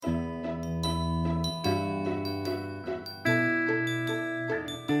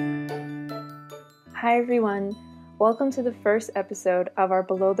Hi everyone, welcome to the first episode of our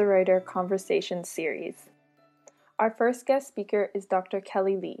Below the Radar Conversation series. Our first guest speaker is Dr.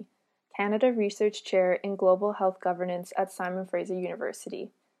 Kelly Lee, Canada Research Chair in Global Health Governance at Simon Fraser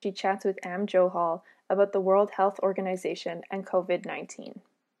University. She chats with Am Johal about the World Health Organization and COVID-19.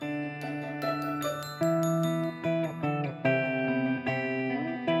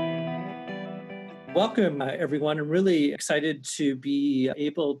 Welcome, everyone. I'm really excited to be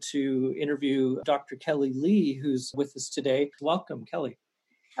able to interview Dr. Kelly Lee, who's with us today. Welcome, Kelly.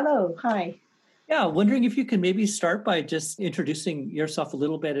 Hello, hi. Yeah, wondering if you can maybe start by just introducing yourself a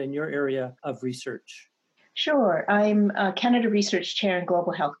little bit in your area of research. Sure. I'm a Canada Research Chair in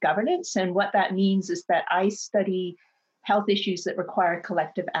Global Health Governance, and what that means is that I study health issues that require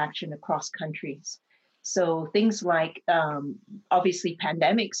collective action across countries. So things like, obviously,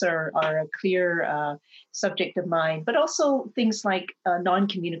 pandemics are a clear subject of mine, but also things like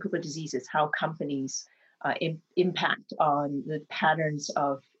non-communicable diseases, how companies impact on the patterns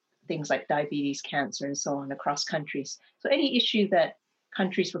of things like diabetes, cancer, and so on across countries. So any issue that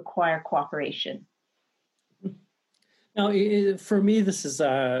countries require cooperation. Now, for me, this is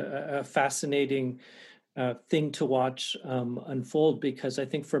a fascinating thing to watch unfold, because I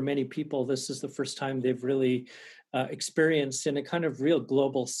think for many people, this is the first time they've really experienced in a kind of real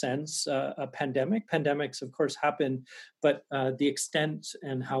global sense a pandemic. Pandemics, of course, happen, but the extent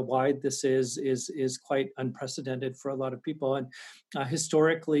and how wide this is quite unprecedented for a lot of people. And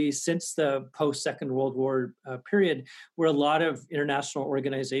historically, since the post-Second World War period, where a lot of international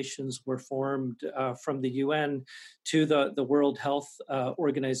organizations were formed from the UN to the World Health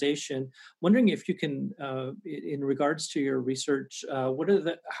Organization, wondering if you can, in regards to your research,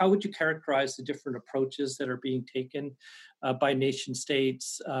 how would you characterize the different approaches that are being taken by nation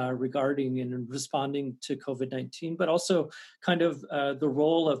states regarding and responding to COVID-19, but also kind of the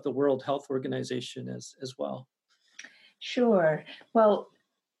role of the World Health Organization as well? Sure. Well,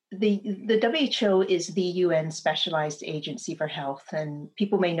 the WHO is the UN specialized agency for health, and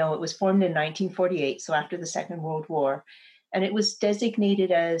people may know it was formed in 1948, so after the Second World War, and it was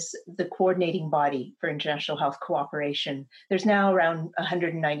designated as the coordinating body for international health cooperation. There's now around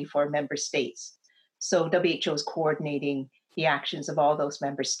 194 member states, so WHO is coordinating the actions of all those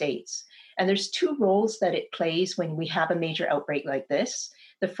member states. And there's two roles that it plays when we have a major outbreak like this.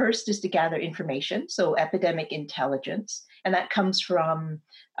 The first is to gather information, so epidemic intelligence, and that comes from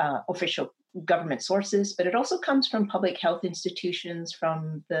official government sources, but it also comes from public health institutions,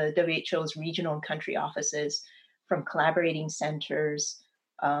 from the WHO's regional and country offices, from collaborating centers,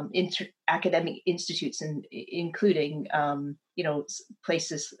 academic institutes, including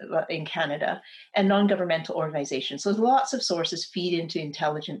places in Canada, and non-governmental organizations. So lots of sources feed into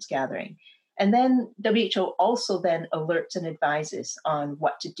intelligence gathering. And then WHO also then alerts and advises on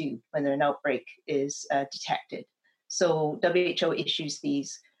what to do when an outbreak is detected. So WHO issues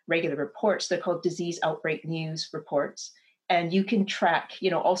these regular reports. They're called disease outbreak news reports. And you can track,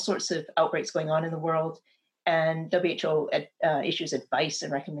 all sorts of outbreaks going on in the world. And WHO issues advice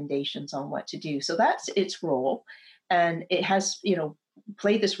and recommendations on what to do. So that's its role. And it has,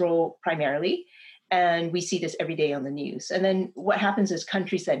 played this role primarily. And we see this every day on the news. And then what happens is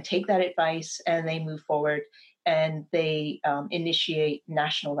countries then take that advice and they move forward and they initiate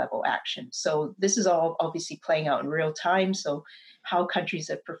national level action. So this is all obviously playing out in real time. So how countries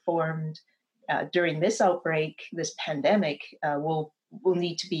have performed during this outbreak, this pandemic, will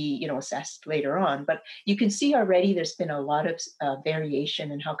need to be assessed later on. But you can see already there's been a lot of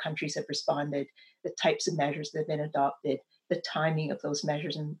variation in how countries have responded, the types of measures that have been adopted, the timing of those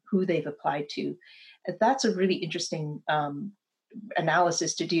measures and who they've applied to. And that's a really interesting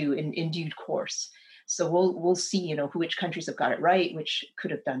analysis to do in due course. So we'll see, which countries have got it right, which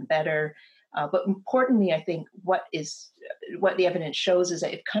could have done better. But importantly, I think what the evidence shows is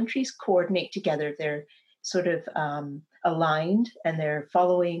that if countries coordinate together, they're sort of aligned and they're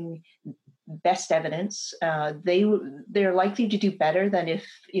following best evidence, they're likely to do better than if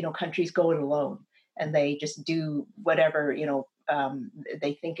countries go it alone and they just do whatever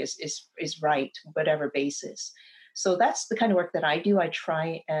they think is right, whatever basis. So that's the kind of work that I do. I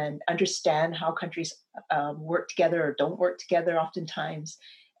try and understand how countries work together or don't work together oftentimes,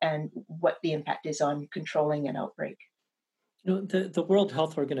 and what the impact is on controlling an outbreak. The World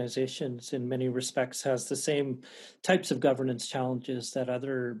Health Organization, in many respects, has the same types of governance challenges that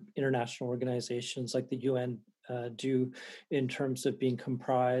other international organizations like the UN do in terms of being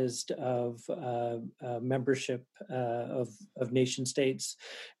comprised of membership of nation states,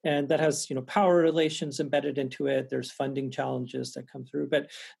 and that has power relations embedded into it. There's funding challenges that come through, but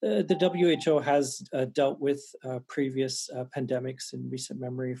the WHO has dealt with previous pandemics in recent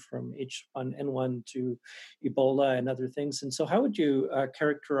memory, from H1N1 to Ebola and other things. And so, how would you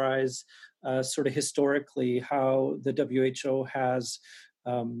characterize sort of historically how the WHO has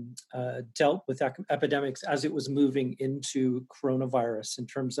dealt with epidemics as it was moving into coronavirus in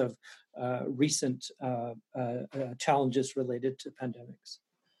terms of recent challenges related to pandemics?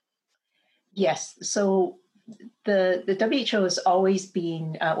 Yes. So the WHO has always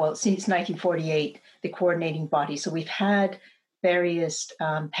been, since 1948, the coordinating body. So we've had various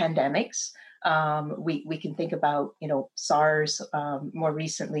pandemics. We can think about, SARS more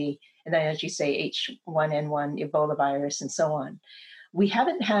recently, and then, as you say, H1N1, Ebola virus, and so on. We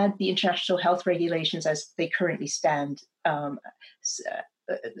haven't had the international health regulations as they currently stand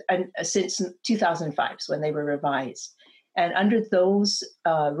since 2005, when they were revised. And under those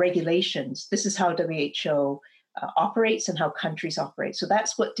regulations, this is how WHO operates and how countries operate. So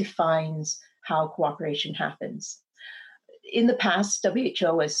that's what defines how cooperation happens. In the past,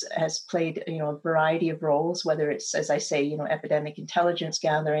 WHO has played a variety of roles, whether it's, as I say, epidemic intelligence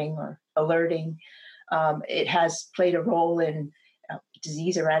gathering or alerting. It has played a role in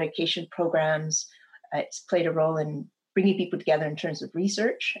disease eradication programs. It's played a role in bringing people together in terms of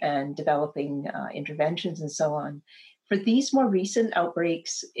research and developing interventions and so on. For these more recent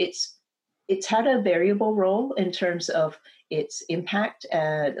outbreaks, it's had a variable role in terms of its impact.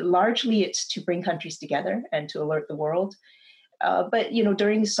 Largely, it's to bring countries together and to alert the world. But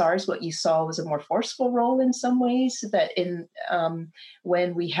during SARS, what you saw was a more forceful role in some ways. That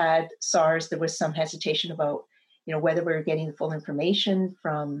when we had SARS, there was some hesitation about whether we were getting the full information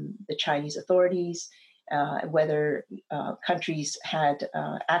from the Chinese authorities, whether countries had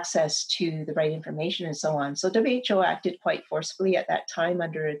access to the right information, and so on. So WHO acted quite forcefully at that time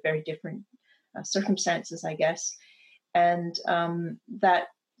under very different circumstances, I guess. And that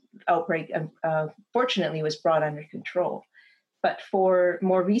outbreak, fortunately, was brought under control. But for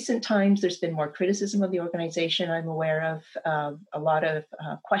more recent times, there's been more criticism of the organization. I'm aware of a lot of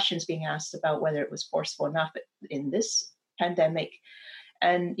questions being asked about whether it was forceful enough in this pandemic.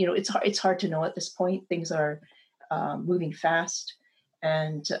 And it's hard to know at this point. Things are moving fast,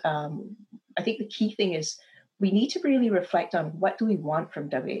 and I think the key thing is we need to really reflect on what do we want from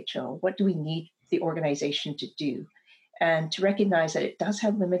WHO. What do we need the organization to do, and to recognize that it does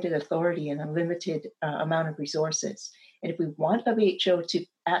have limited authority and a limited amount of resources. And if we want WHO to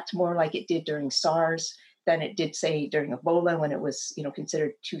act more like it did during SARS than it did, say, during Ebola, when it was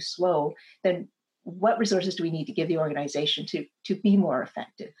considered too slow, then what resources do we need to give the organization to be more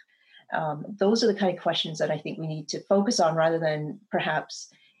effective? Those are the kind of questions that I think we need to focus on, rather than perhaps,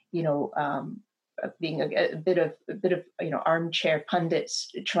 being a bit of armchair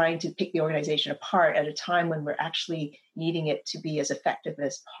pundits trying to pick the organization apart at a time when we're actually needing it to be as effective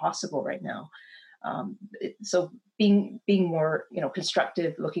as possible right now. So being more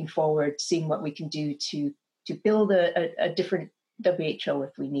constructive, looking forward, seeing what we can do to build a different WHO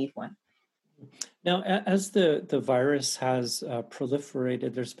if we need one. Now, as the virus has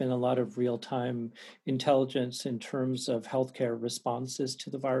proliferated, there's been a lot of real-time intelligence in terms of healthcare responses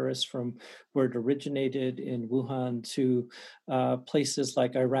to the virus, from where it originated in Wuhan to places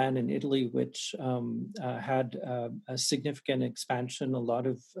like Iran and Italy, which had a significant expansion, a lot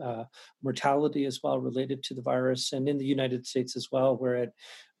of mortality as well related to the virus, and in the United States as well, where it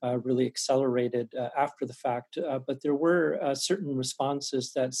really accelerated after the fact. But there were certain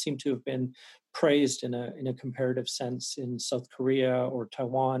responses that seem to have been praised in a comparative sense in South Korea or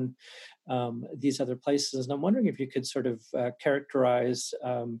Taiwan, these other places. And I'm wondering if you could sort of characterize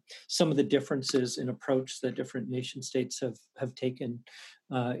some of the differences in approach that different nation states have taken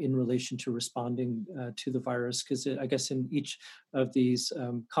in relation to responding to the virus, because I guess in each of these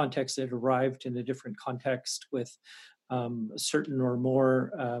contexts, it arrived in a different context with certain or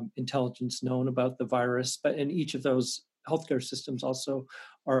more intelligence known about the virus, but in each of those healthcare systems also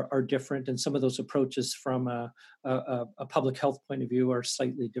are different, and some of those approaches from a public health point of view are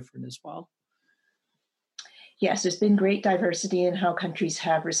slightly different as well. Yes, there's been great diversity in how countries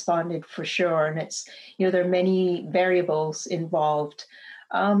have responded, for sure, and it's there are many variables involved.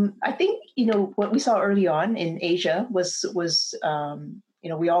 I think what we saw early on in Asia was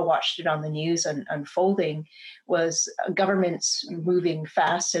we all watched it on the news and unfolding, was governments moving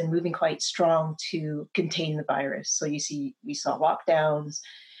fast and moving quite strong to contain the virus. So we saw lockdowns,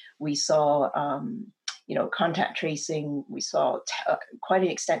 we saw contact tracing, we saw quite an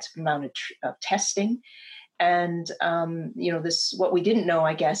extensive amount of testing, And this, what we didn't know,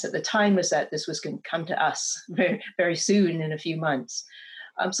 I guess, at the time was that this was going to come to us very, very soon in a few months.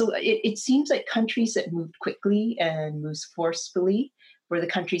 So it seems like countries that moved quickly and moved forcefully were the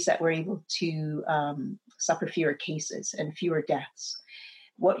countries that were able to suffer fewer cases and fewer deaths.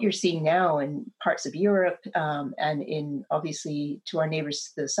 What you're seeing now in parts of Europe and in, obviously, to our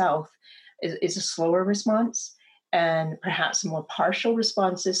neighbors to the south is a slower response and perhaps more partial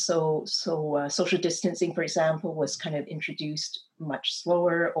responses. So social distancing, for example, was kind of introduced much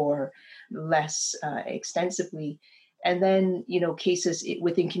slower or less extensively. And then, cases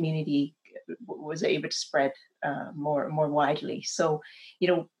within community was able to spread more widely. So,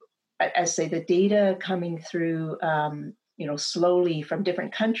 I say the data coming through, slowly from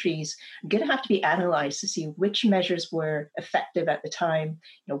different countries, are going to have to be analyzed to see which measures were effective at the time.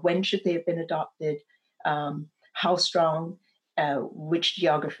 When should they have been adopted? How strong? Which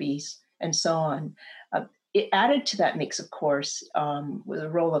geographies, and so on. It added to that mix, of course, with the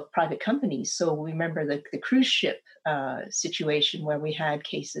role of private companies. So remember the cruise ship situation where we had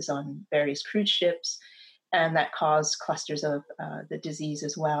cases on various cruise ships, and that caused clusters of the disease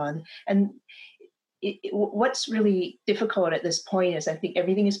as well. And what's really difficult at this point is I think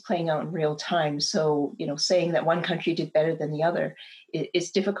everything is playing out in real time. So, saying that one country did better than the other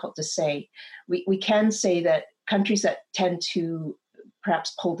is difficult to say. We can say that countries that tend to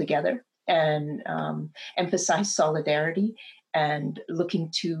perhaps pull together and emphasize solidarity and looking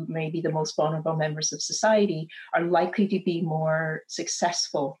to maybe the most vulnerable members of society are likely to be more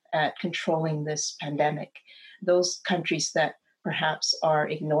successful at controlling this pandemic. Those countries that perhaps are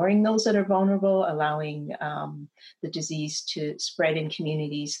ignoring those that are vulnerable, allowing the disease to spread in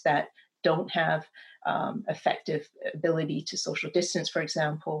communities that don't have effective ability to social distance, for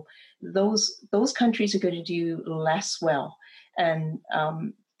example, those countries are going to do less well. And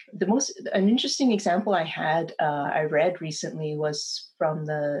an interesting example I read recently was from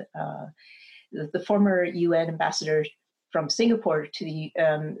the former UN ambassador from Singapore to the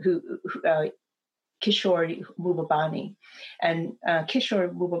Kishore Mahbubani. And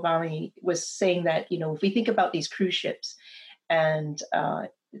Kishore Mahbubani was saying that, if we think about these cruise ships and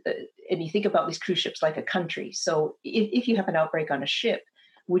you think about these cruise ships like a country, so if you have an outbreak on a ship,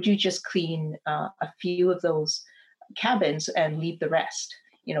 would you just clean a few of those cabins and leave the rest,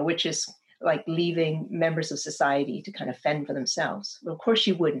 which is like leaving members of society to kind of fend for themselves? Well, of course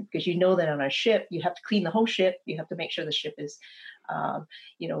you wouldn't, because that on a ship, you have to clean the whole ship. You have to make sure the ship is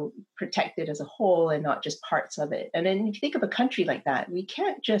protected as a whole and not just parts of it. And then if you think of a country like that, we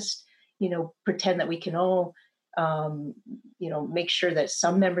can't just, pretend that we can all, make sure that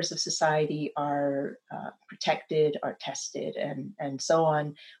some members of society are protected, are tested, and so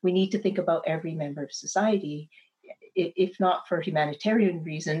on. We need to think about every member of society, if not for humanitarian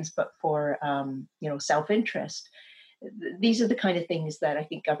reasons, but for, self-interest. These are the kind of things that I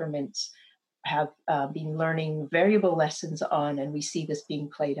think governments have been learning variable lessons on, and we see this being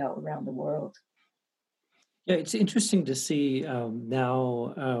played out around the world. Yeah, it's interesting to see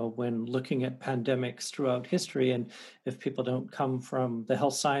now when looking at pandemics throughout history, and if people don't come from the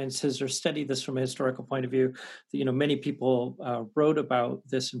health sciences or study this from a historical point of view, many people wrote about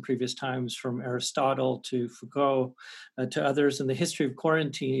this in previous times, from Aristotle to Foucault to others. And the history of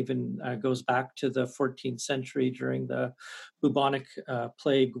quarantine even goes back to the 14th century during the bubonic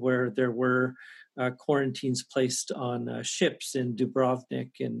plague, where there were quarantines placed on ships in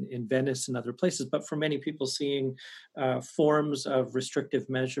Dubrovnik, in Venice, and other places. But for many people, seeing forms of restrictive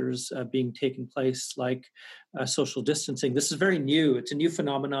measures being taken place, like social distancing, this is very new. It's a new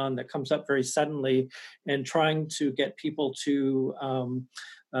phenomenon that comes up very suddenly, and trying to get people to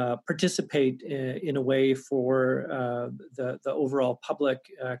participate in a way for the overall public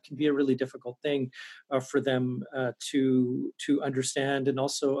can be a really difficult thing for them to understand, and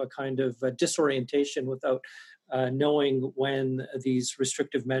also a kind of disorientation without knowing when these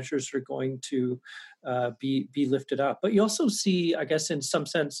restrictive measures are going to be lifted up. But you also see, I guess, in some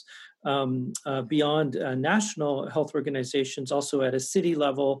sense, beyond national health organizations, also at a city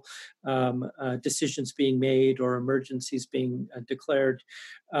level, decisions being made or emergencies being declared.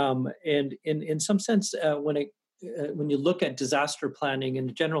 And in some sense, when you look at disaster planning in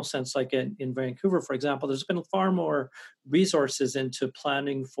a general sense, like in Vancouver, for example, there's been far more resources into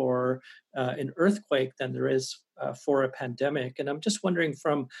planning for an earthquake than there is for a pandemic. And I'm just wondering,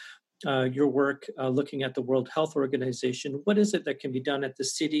 from your work looking at the World Health Organization, what is it that can be done at the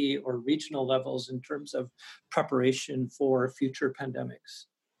city or regional levels in terms of preparation for future pandemics?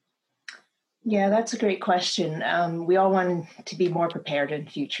 Yeah, that's a great question. We all want to be more prepared in the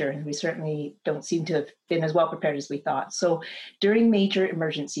future, and we certainly don't seem to have been as well prepared as we thought. So, during major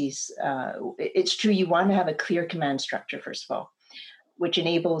emergencies, it's true you want to have a clear command structure, first of all, which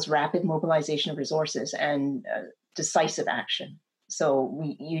enables rapid mobilization of resources and decisive action. So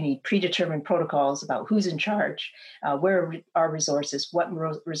you need predetermined protocols about who's in charge, where are resources, what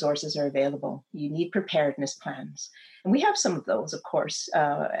resources are available. You need preparedness plans. And we have some of those, of course,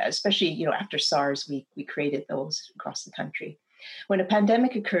 especially after SARS, we created those across the country. When a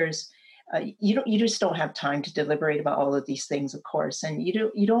pandemic occurs, you just don't have time to deliberate about all of these things, of course, and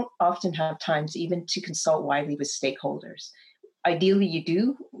you don't often have time to even to consult widely with stakeholders. Ideally,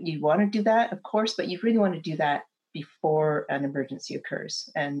 you want to do that, of course, but you really want to do that before an emergency occurs,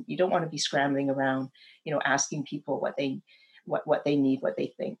 and you don't want to be scrambling around, asking people what they need, what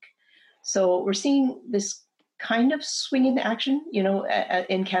they think. So we're seeing this kind of swing into action,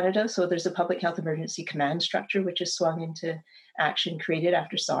 in Canada. So there's a public health emergency command structure which has swung into action, created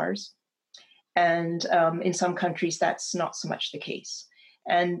after SARS, and in some countries that's not so much the case.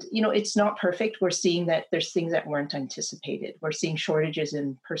 And, it's not perfect. We're seeing that there's things that weren't anticipated. We're seeing shortages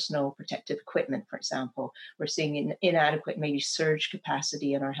in personal protective equipment, for example. We're seeing inadequate, maybe surge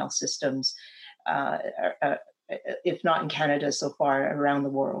capacity in our health systems, if not in Canada so far, around the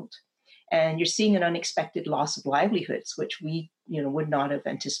world. And you're seeing an unexpected loss of livelihoods, which we, would not have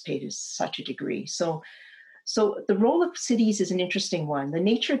anticipated to such a degree. So the role of cities is an interesting one. The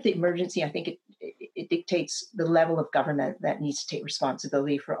nature of the emergency, I think it dictates the level of government that needs to take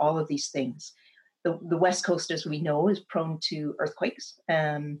responsibility for all of these things. The West Coast, as we know, is prone to earthquakes.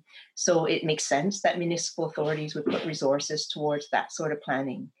 So it makes sense that municipal authorities would put resources towards that sort of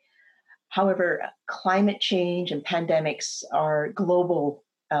planning. However, climate change and pandemics are global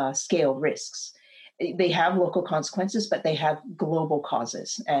scale risks. They have local consequences, but they have global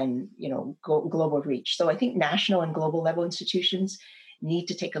causes and global reach. So I think national and global level institutions need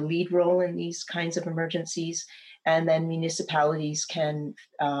to take a lead role in these kinds of emergencies, and then municipalities can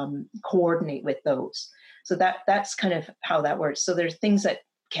coordinate with those. So that's kind of how that works. So there's things that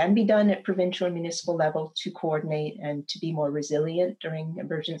can be done at provincial and municipal level to coordinate and to be more resilient during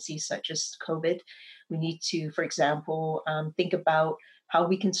emergencies such as COVID. We need to, for example, think about how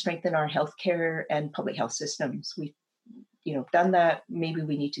we can strengthen our healthcare and public health systems. We've done that. Maybe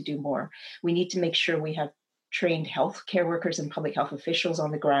we need to do more. We need to make sure we have trained healthcare workers and public health officials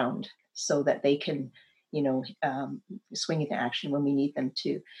on the ground so that they can swing into action when we need them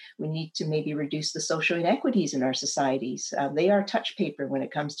to. We need to maybe reduce the social inequities in our societies. They are touch paper when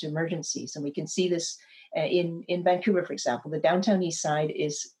it comes to emergencies. And we can see this in Vancouver, for example. The downtown east side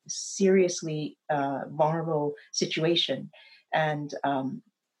is seriously vulnerable situation. And,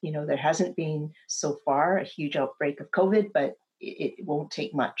 there hasn't been so far a huge outbreak of COVID, but it won't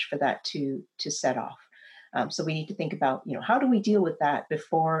take much for that to set off. So we need to think about, how do we deal with that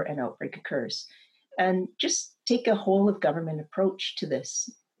before an outbreak occurs? And just take a whole of government approach to this.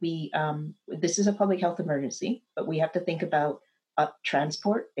 This is a public health emergency, but we have to think about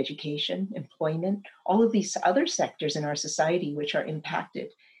transport, education, employment, all of these other sectors in our society which are impacted.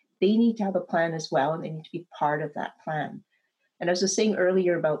 They need to have a plan as well, and they need to be part of that plan. And as I was saying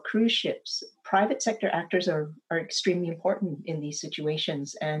earlier about cruise ships, private sector actors are extremely important in these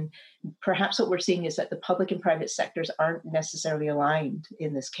situations. And perhaps what we're seeing is that the public and private sectors aren't necessarily aligned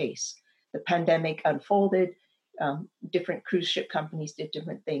in this case. The pandemic unfolded, different cruise ship companies did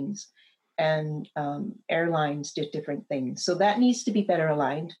different things, and airlines did different things. So that needs to be better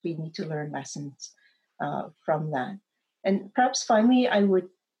aligned. We need to learn lessons from that. And perhaps finally, I would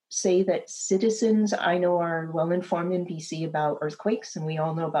say that citizens I know are well informed in BC about earthquakes, and we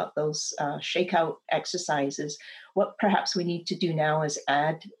all know about those shakeout exercises. What perhaps we need to do now is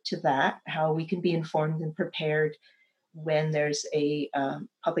add to that how we can be informed and prepared when there's a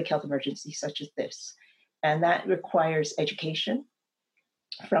public health emergency such as this. And that requires education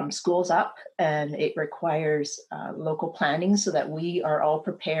from schools up, and it requires local planning so that we are all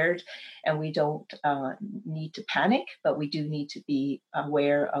prepared and we don't need to panic, but we do need to be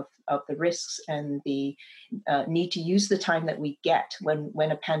aware of the risks and the need to use the time that we get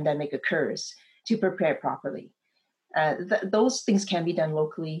when a pandemic occurs to prepare properly. Those things can be done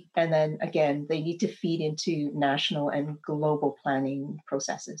locally, and then again, they need to feed into national and global planning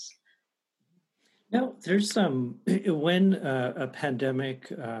processes. No, there's when a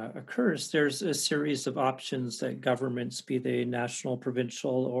pandemic occurs, there's a series of options that governments, be they national,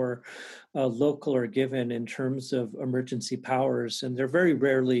 provincial, or local, are given in terms of emergency powers, and they're very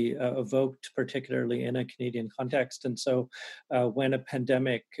rarely evoked, particularly in a Canadian context. And so, when a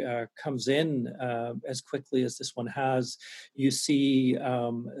pandemic comes in as quickly as this one has, you see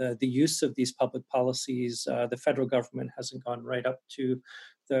the use of these public policies. The federal government hasn't gone right up to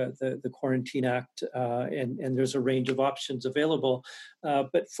the Quarantine Act, and there's a range of options available.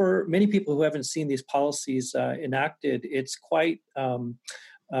 But for many people who haven't seen these policies enacted, it's quite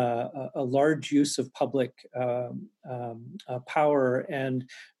a large use of public power, and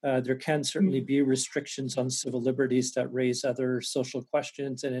there can certainly be restrictions on civil liberties that raise other social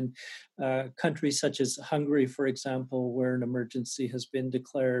questions. And in countries such as Hungary, for example, where an emergency has been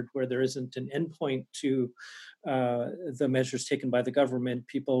declared, where there isn't an endpoint to the measures taken by the government,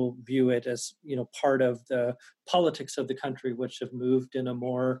 people view it as part of the politics of the country, which have moved in a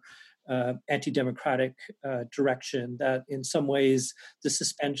more anti-democratic direction, that in some ways the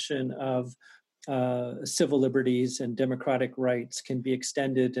suspension of civil liberties and democratic rights can be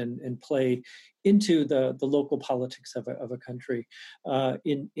extended and play into the local politics of a country.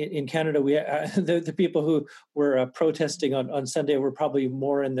 In Canada, we the people who were protesting on Sunday were probably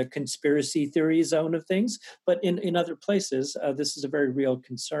more in the conspiracy theory zone of things, but in other places, this is a very real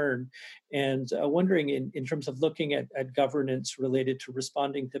concern. And wondering in terms of looking at governance related to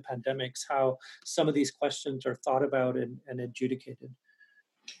responding to pandemics, how some of these questions are thought about and adjudicated.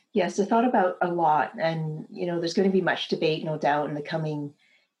 Yes, I thought about a lot, and there's going to be much debate, no doubt, in the coming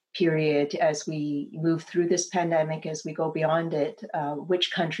period as we move through this pandemic, as we go beyond it,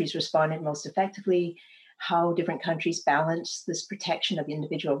 which countries responded most effectively, how different countries balance this protection of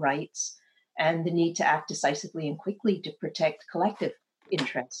individual rights, and the need to act decisively and quickly to protect collective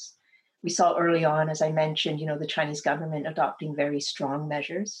interests. We saw early on, as I mentioned, the Chinese government adopting very strong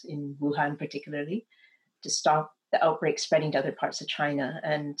measures in Wuhan, particularly, to stop the outbreak spreading to other parts of China.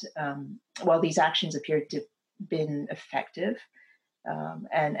 And while these actions appeared to have been effective,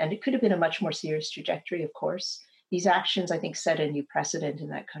 and it could have been a much more serious trajectory, of course, these actions, I think, set a new precedent in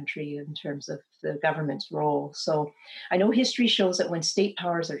that country in terms of the government's role. So I know history shows that when state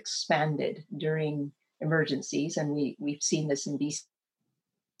powers are expanded during emergencies, and we've seen this in BC,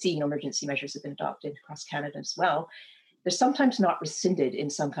 emergency measures have been adopted across Canada as well, they're sometimes not rescinded in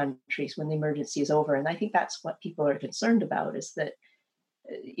some countries when the emergency is over. And I think that's what people are concerned about, is that,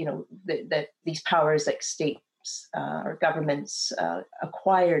 that these powers like states or governments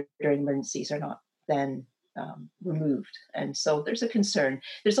acquired during emergencies are not then removed. And so there's a concern.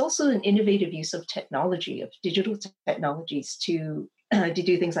 There's also an innovative use of technology, of digital technologies to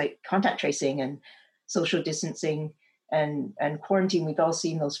do things like contact tracing and social distancing and quarantine. We've all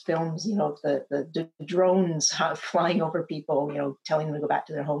seen those films, the drones flying over people, telling them to go back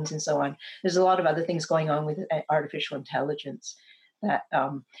to their homes and so on. There's a lot of other things going on with artificial intelligence that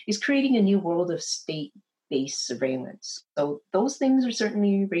is creating a new world of state-based surveillance. So those things are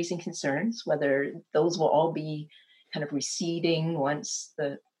certainly raising concerns, whether those will all be kind of receding once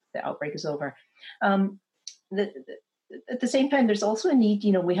the outbreak is over. At the same time, there's also a need,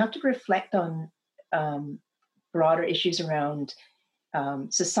 we have to reflect on broader issues around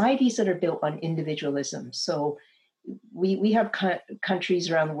societies that are built on individualism. So we have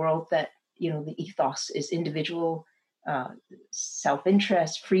countries around the world that, the ethos is individual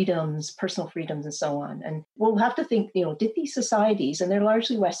self-interest, freedoms, personal freedoms, and so on. And we'll have to think, did these societies, and they're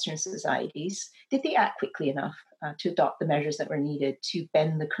largely Western societies, did they act quickly enough to adopt the measures that were needed to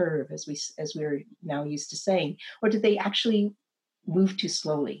bend the curve, as we're now used to saying, or did they actually move too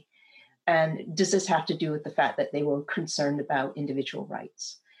slowly? And does this have to do with the fact that they were concerned about individual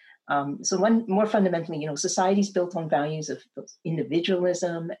rights? So more fundamentally, societies built on values of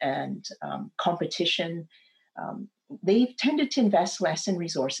individualism and competition, they've tended to invest less in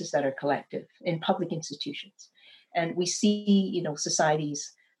resources that are collective in public institutions. And we see,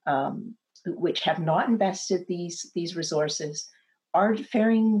 societies which have not invested these resources are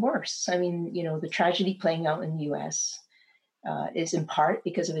faring worse. I mean, the tragedy playing out in the US is in part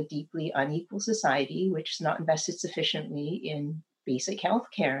because of a deeply unequal society, which has not invested sufficiently in basic health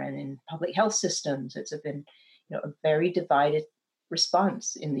care and in public health systems. It's been a very divided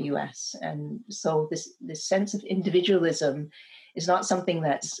response in the US. And so this sense of individualism is not something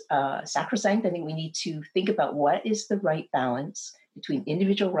that's sacrosanct. I think we need to think about what is the right balance between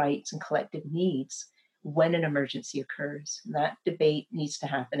individual rights and collective needs when an emergency occurs. And that debate needs to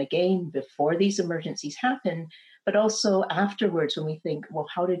happen again before these emergencies happen, but also afterwards when we think, well,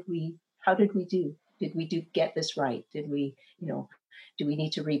 how did we do? Did we get this right? Did we, do we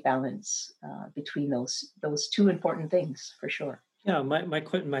need to rebalance between those two important things for sure? Yeah,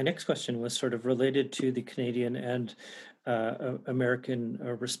 my next question was sort of related to the Canadian and American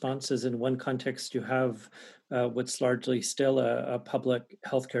responses. In one context, you have what's largely still a public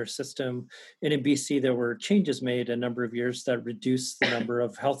healthcare system. And in BC, there were changes made a number of years that reduced the number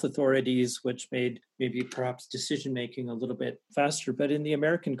of health authorities, which made maybe perhaps decision making a little bit faster. But in the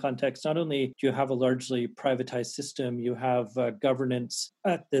American context, not only do you have a largely privatized system, you have governance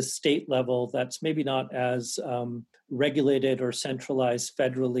at the state level that's maybe not as regulated or centralized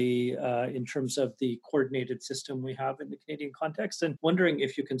federally in terms of the coordinated system we have in the Canadian context. And wondering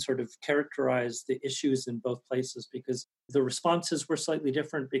if you can sort of characterize the issues in both places, because the responses were slightly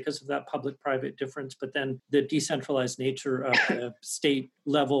different because of that public-private difference, but then the decentralized nature of the state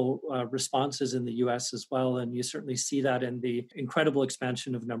level responses in the U.S. as well. And you certainly see that in the incredible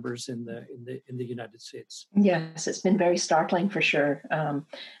expansion of numbers in the United States. Yes, it's been very startling for sure.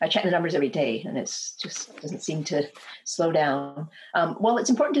 I check the numbers every day, and it's just doesn't seem to slow down. Well, it's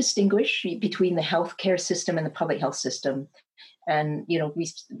important to distinguish between the healthcare system and the public health system. And,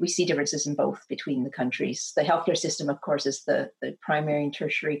 we see differences in both between the countries. The healthcare system, of course, is the primary and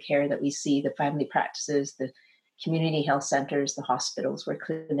tertiary care that we see, the family practices, the community health centers, the hospitals where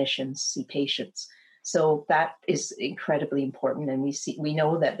clinicians see patients. So that is incredibly important. And we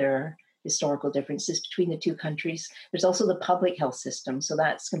know that there are historical differences between the two countries. There's also the public health system. So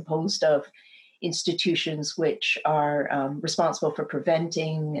that's composed of institutions which are responsible for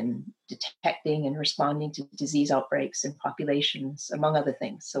preventing and detecting and responding to disease outbreaks in populations, among other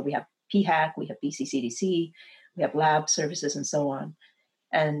things. So we have PHAC, we have BCCDC, we have lab services, and so on.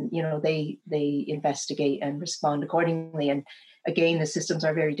 And they investigate and respond accordingly. And again, the systems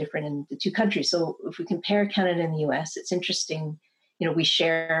are very different in the two countries. So if we compare Canada and the US, it's interesting. We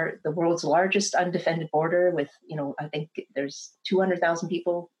share the world's largest undefended border with, I think there's 200,000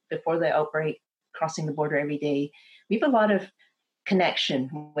 people before the outbreak crossing the border every day. We have a lot of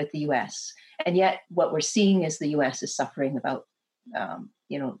connection with the US. And yet what we're seeing is the US is suffering about,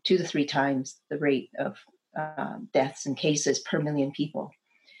 2 to 3 times the rate of deaths and cases per million people.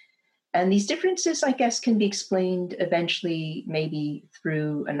 And these differences, I guess, can be explained eventually maybe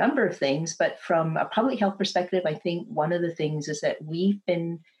through a number of things. But from a public health perspective, I think one of the things is that we've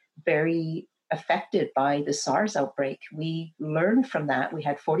been very affected by the SARS outbreak. We learned from that. We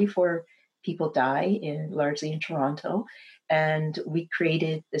had 44 people die, largely in Toronto. And we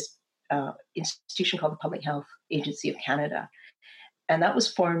created this institution called the Public Health Agency of Canada. And that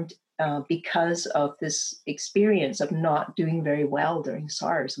was formed because of this experience of not doing very well during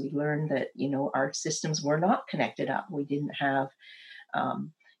SARS. We learned that, our systems were not connected up. We didn't have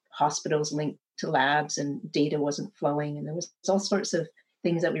hospitals linked to labs, and data wasn't flowing. And there was all sorts of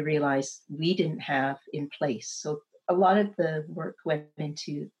things that we realized we didn't have in place. So a lot of the work went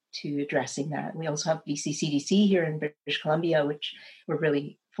into addressing that. We also have BCCDC here in British Columbia, which we're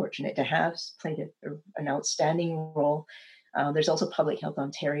really fortunate to have, played an outstanding role. There's also Public Health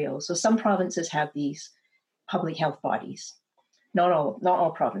Ontario. So some provinces have these public health bodies. Not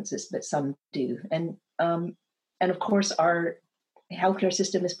all provinces, but some do. And of course, our healthcare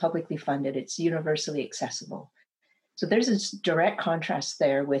system is publicly funded. It's universally accessible. So there's this direct contrast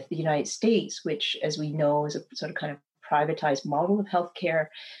there with the United States, which, as we know, is a sort of kind of privatized model of healthcare.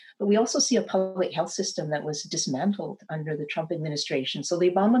 But we also see a public health system that was dismantled under the Trump administration. So the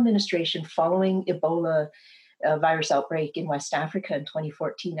Obama administration, following Ebola virus outbreak in West Africa in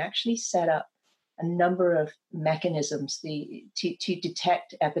 2014, actually set up a number of mechanisms to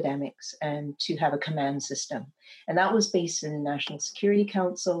detect epidemics and to have a command system. And that was based in the National Security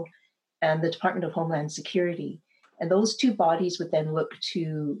Council and the Department of Homeland Security. And those two bodies would then look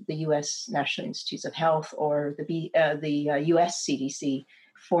to the U.S. National Institutes of Health or the U.S. CDC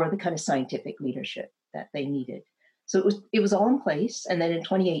for the kind of scientific leadership that they needed. So it was all in place. And then in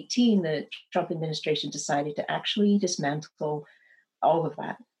 2018, the Trump administration decided to actually dismantle all of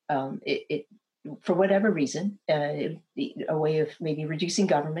that. For whatever reason, a way of maybe reducing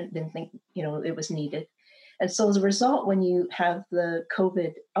government, didn't think it was needed. And so as a result, when you have the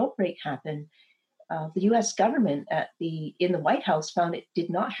COVID outbreak happen, the U.S. government in the White House found it did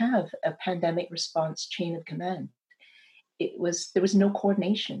not have a pandemic response chain of command. There was no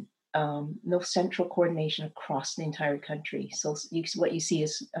coordination, no central coordination across the entire country. So what you see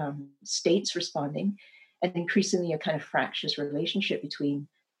is states responding, and increasingly a kind of fractious relationship between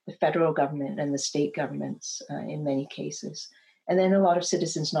the federal government and the state governments in many cases. And then a lot of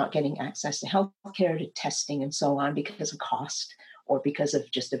citizens not getting access to healthcare, to testing, and so on because of cost or because of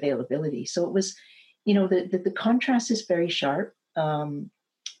just availability. So it was, the contrast is very sharp.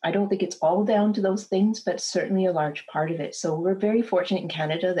 I don't think it's all down to those things, but certainly a large part of it. So we're very fortunate in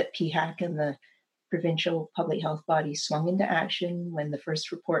Canada that PHAC and the provincial public health bodies swung into action when the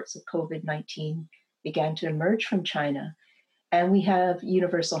first reports of COVID-19 began to emerge from China. And we have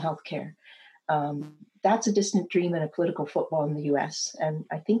universal health care. That's a distant dream in a political football in the US. And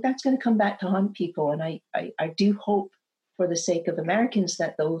I think that's going to come back to haunt people. And I do hope for the sake of Americans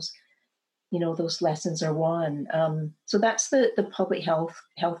that those lessons are won. So that's the public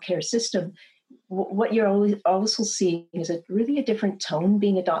healthcare system. What you're also seeing is really a different tone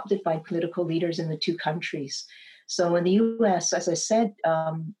being adopted by political leaders in the two countries. So in the US, as I said,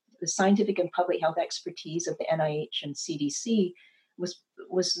 the scientific and public health expertise of the NIH and CDC was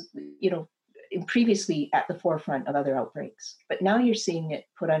previously at the forefront of other outbreaks. But now you're seeing it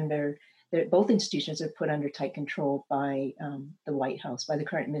put under, both institutions are put under tight control by the White House, by the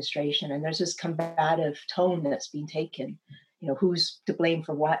current administration. And there's this combative tone that's being taken. Who's to blame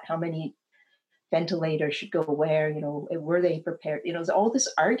for what? How many ventilators should go where? Were they prepared? There's all this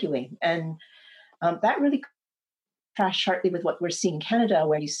arguing. And that really contrasts sharply with what we're seeing in Canada,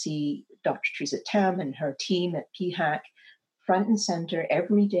 where you see Dr. Theresa Tam and her team at PHAC front and center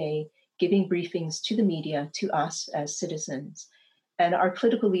every day, giving briefings to the media, to us as citizens. And our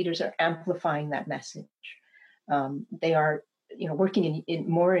political leaders are amplifying that message. They are, working in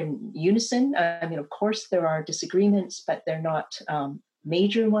more in unison. Of course, there are disagreements, but they're not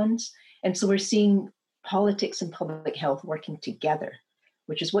major ones. And so we're seeing politics and public health working together,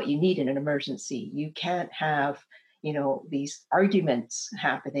 which is what you need in an emergency. You can't have, these arguments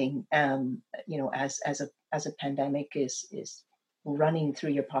happening, as a pandemic is running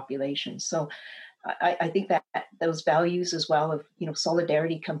through your population. So I think that those values as well of,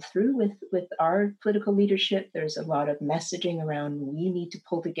 solidarity come through with our political leadership. There's a lot of messaging around we need to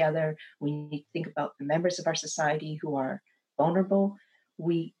pull together. We need to think about the members of our society who are vulnerable.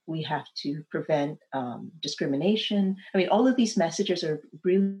 We have to prevent discrimination. All of these messages are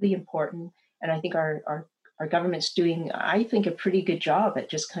really important. And I think our government's doing, I think, a pretty good job at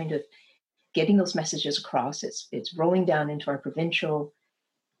just kind of getting those messages across. It's rolling down into our provincial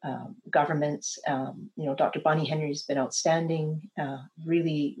governments. Dr. Bonnie Henry has been outstanding,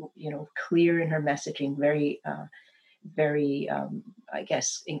 really, clear in her messaging, very, I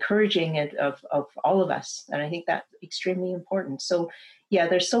guess, encouraging of all of us. And I think that's extremely important. So, yeah,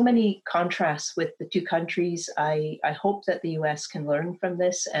 there's so many contrasts with the two countries. I hope that the US can learn from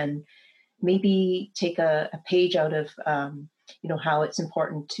this and maybe take a page out of, how it's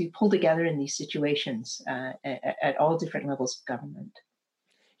important to pull together in these situations at all different levels of government.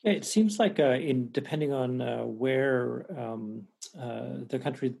 Yeah, it seems like depending on where the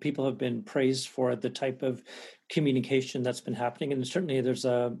country, people have been praised for the type of communication that's been happening, and certainly there's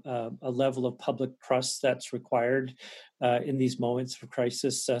a level of public trust that's required in these moments of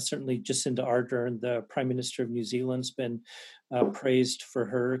crisis. Certainly, Jacinda Ardern, the Prime Minister of New Zealand, has been praised for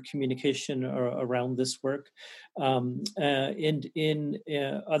her communication around this work. And in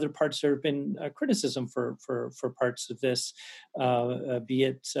other parts, there have been criticism for parts of this, be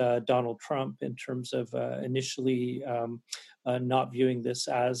it Donald Trump in terms of initially not viewing this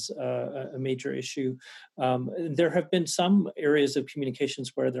as a major issue. There have been some areas of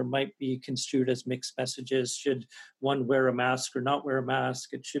communications where there might be construed as mixed messages. Should one wear a mask or not wear a mask?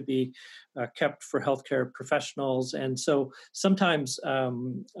 It should be kept for healthcare professionals. And so sometimes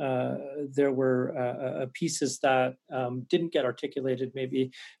there were pieces that didn't get articulated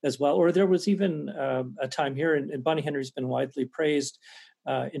maybe as well. Or there was even a time here, and Bonnie Henry's been widely praised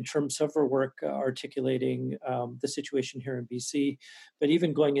in terms of her work articulating the situation here in BC. But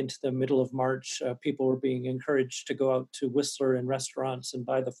even going into the middle of March, people were being encouraged to go out to Whistler and restaurants, and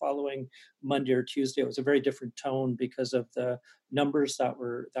by the following Monday or Tuesday, it was a very different tone because of the numbers that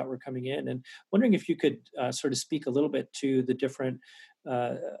were coming in. And wondering if you could sort of speak a little bit to the different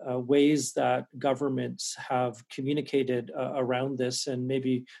ways that governments have communicated around this, and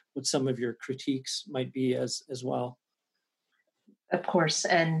maybe what some of your critiques might be as well. Of course,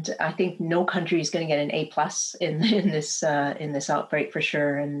 and I think no country is going to get an A+ in this outbreak for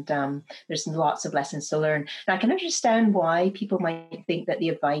sure. And there's lots of lessons to learn. And I can understand why people might think that the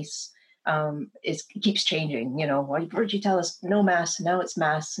advice keeps changing. Why did you tell us no masks? Now it's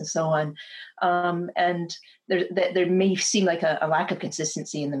masks, and so on. And there may seem like a lack of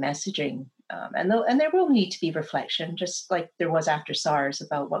consistency in the messaging. And there will need to be reflection, just like there was after SARS,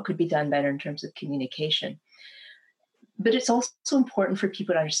 about what could be done better in terms of communication. But it's also important for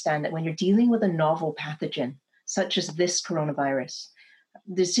people to understand that when you're dealing with a novel pathogen, such as this coronavirus,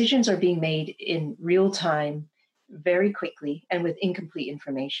 decisions are being made in real time, very quickly, and with incomplete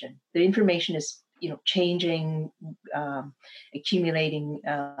information. The information is changing, accumulating,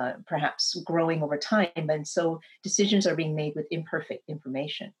 perhaps growing over time. And so decisions are being made with imperfect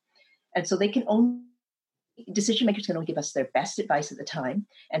information. And so decision makers can only give us their best advice at the time,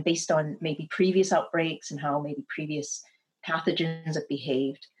 and based on maybe previous outbreaks and how maybe previous pathogens have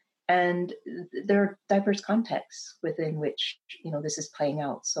behaved. And there are diverse contexts within which this is playing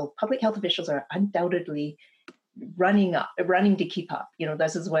out. So public health officials are undoubtedly running to keep up.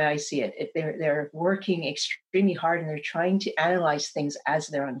 This is the way I see it. They're working extremely hard, and they're trying to analyze things as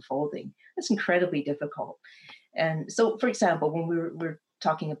they're unfolding. That's incredibly difficult. And so, for example, when we're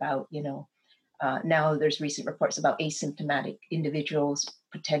talking about, now there's recent reports about asymptomatic individuals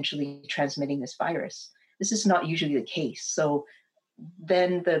potentially transmitting this virus. This is not usually the case. So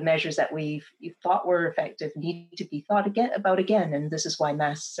then the measures that you thought were effective need to be thought about again. And this is why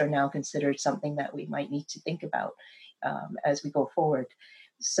masks are now considered something that we might need to think about as we go forward.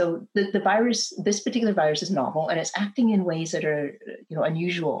 So the virus, this particular virus, is novel, and it's acting in ways that are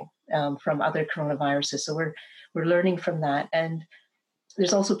unusual from other coronaviruses. So we're learning from that. And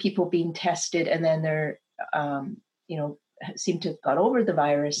there's also people being tested, and then they're seem to have got over the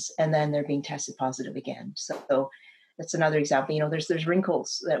virus, and then they're being tested positive again. So that's another example. There's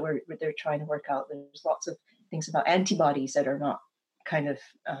wrinkles that they're trying to work out. There's lots of things about antibodies that are not kind of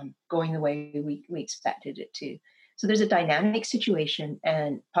going the way we expected it to. So there's a dynamic situation,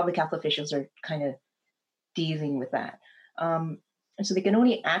 and public health officials are kind of dealing with that. And so they can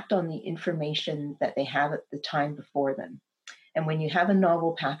only act on the information that they have at the time before them. And when you have a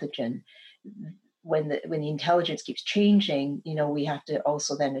novel pathogen, when the intelligence keeps changing, we have to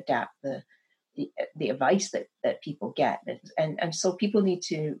also then adapt the advice that people get, and so people need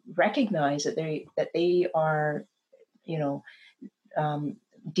to recognize that they are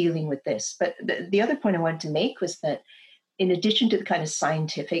dealing with this. But the other point I wanted to make was that in addition to the kind of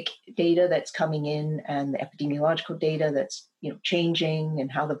scientific data that's coming in and the epidemiological data that's changing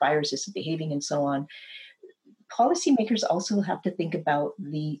and how the virus is behaving and so on, policymakers also have to think about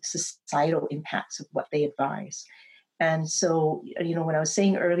the societal impacts of what they advise. And so, when I was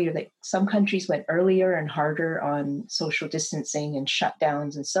saying earlier that some countries went earlier and harder on social distancing and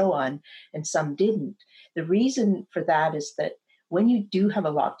shutdowns and so on, and some didn't, the reason for that is that when you do have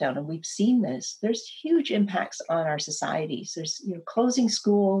a lockdown, and we've seen this, there's huge impacts on our societies. There's closing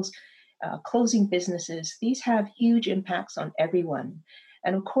schools, closing businesses. These have huge impacts on everyone.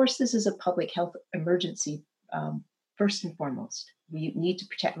 And of course, this is a public health emergency. First and foremost, we need to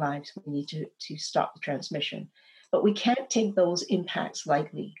protect lives. We need to stop the transmission, but we can't take those impacts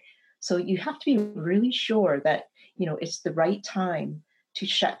lightly. So you have to be really sure that it's the right time to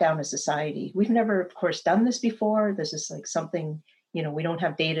shut down a society. We've never, of course, done this before. This is like something we don't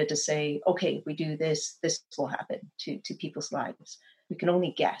have data to say, okay, if we do this, this will happen to people's lives. We can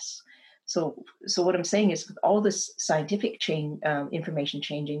only guess. So what I'm saying is, with all this scientific information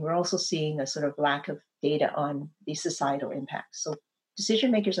changing, we're also seeing a sort of lack of data on the societal impacts. So decision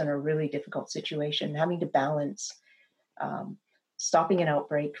makers are in a really difficult situation, having to balance stopping an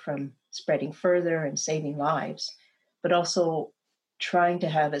outbreak from spreading further and saving lives, but also trying to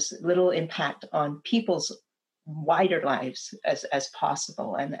have as little impact on people's wider lives as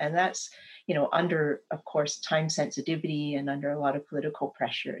possible. And that's under, of course, time sensitivity and under a lot of political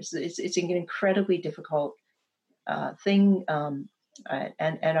pressures. It's an incredibly difficult thing.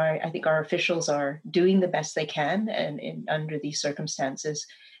 I think our officials are doing the best they can, and under these circumstances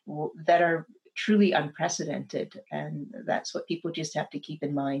that are truly unprecedented. And that's what people just have to keep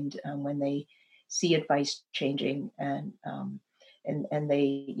in mind when they see advice changing, and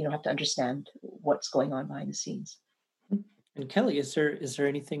they have to understand what's going on behind the scenes. And Kelly, is there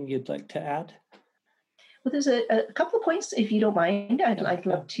anything you'd like to add? Well, there's a couple of points, if you don't mind. I'd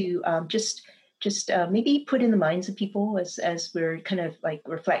love to just maybe put in the minds of people as we're kind of like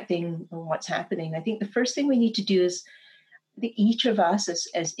reflecting on what's happening. I think the first thing we need to do is each of us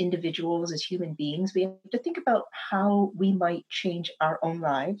as individuals, as human beings, we have to think about how we might change our own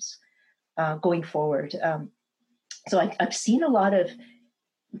lives going forward. So I've seen a lot of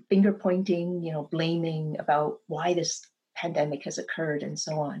finger pointing, blaming about why this pandemic has occurred and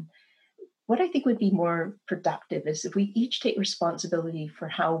so on. What I think would be more productive is if we each take responsibility for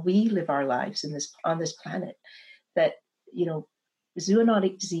how we live our lives on this planet. That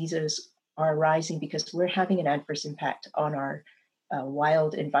zoonotic diseases are arising because we're having an adverse impact on our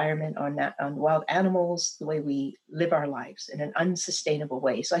wild environment, on wild animals, the way we live our lives in an unsustainable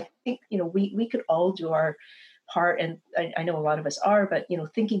way. So I think we could all do our part, and I know a lot of us are, but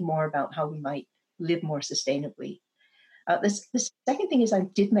thinking more about how we might live more sustainably. The second thing is, I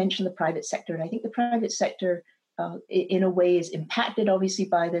did mention the private sector, and I think the private sector in a way is impacted obviously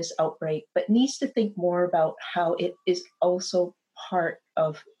by this outbreak, but needs to think more about how it is also part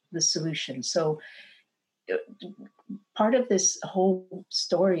of the solution. So part of this whole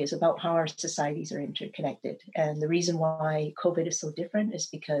story is about how our societies are interconnected. And the reason why COVID is so different is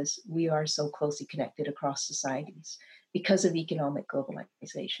because we are so closely connected across societies because of economic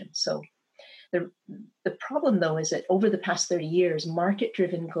globalization. So the problem, though, is that over the past 30 years,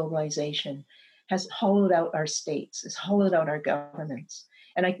 market-driven globalization has hollowed out our states, has hollowed out our governments.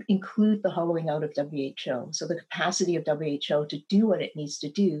 And I include the hollowing out of WHO. So the capacity of WHO to do what it needs to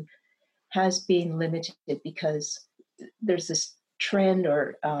do has been limited because there's this trend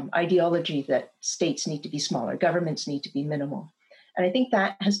or ideology that states need to be smaller, governments need to be minimal. And I think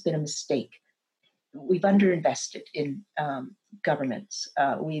that has been a mistake. We've underinvested in governments.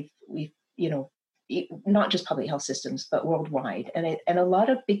 We've not just public health systems, but worldwide. And a lot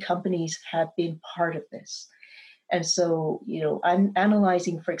of big companies have been part of this. And so, I'm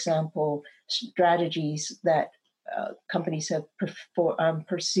analyzing, for example, strategies that companies have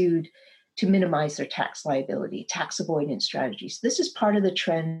pursued to minimize their tax liability, tax avoidance strategies. This is part of the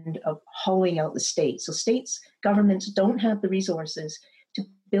trend of hollowing out the states. So governments don't have the resources to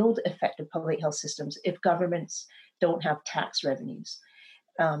build effective public health systems if governments don't have tax revenues.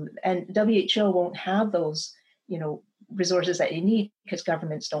 And WHO won't have those, resources that you need because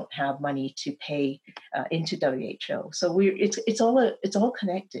governments don't have money to pay into WHO. So it's all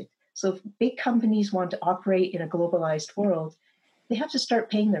connected. So if big companies want to operate in a globalized world, they have to start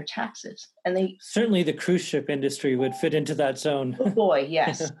paying their taxes. And certainly the cruise ship industry would fit into that zone. Oh boy,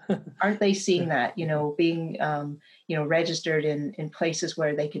 yes. Aren't they seeing that, being, registered in places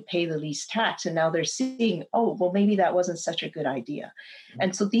where they could pay the least tax. And now they're seeing, oh, well, maybe that wasn't such a good idea.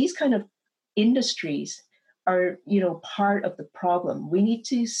 And so these kind of industries are, part of the problem. We need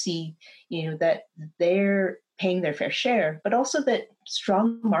to see, that they're paying their fair share, but also that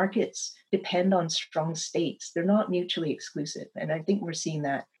strong markets depend on strong states. They're not mutually exclusive. And I think we're seeing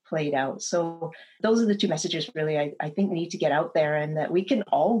that played out. So those are the two messages really I think we need to get out there, and that we can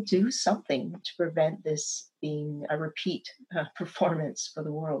all do something to prevent this being a repeat performance for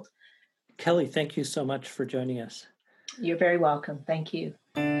the world. Kelly, thank you so much for joining us. You're very welcome. Thank you.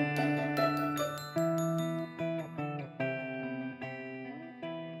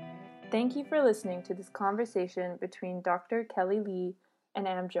 Thank you for listening to this conversation between Dr. Kelly Lee and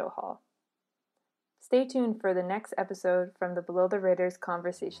Am Johal. Stay tuned for the next episode from the Below the Radars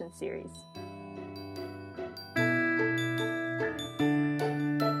Conversation series.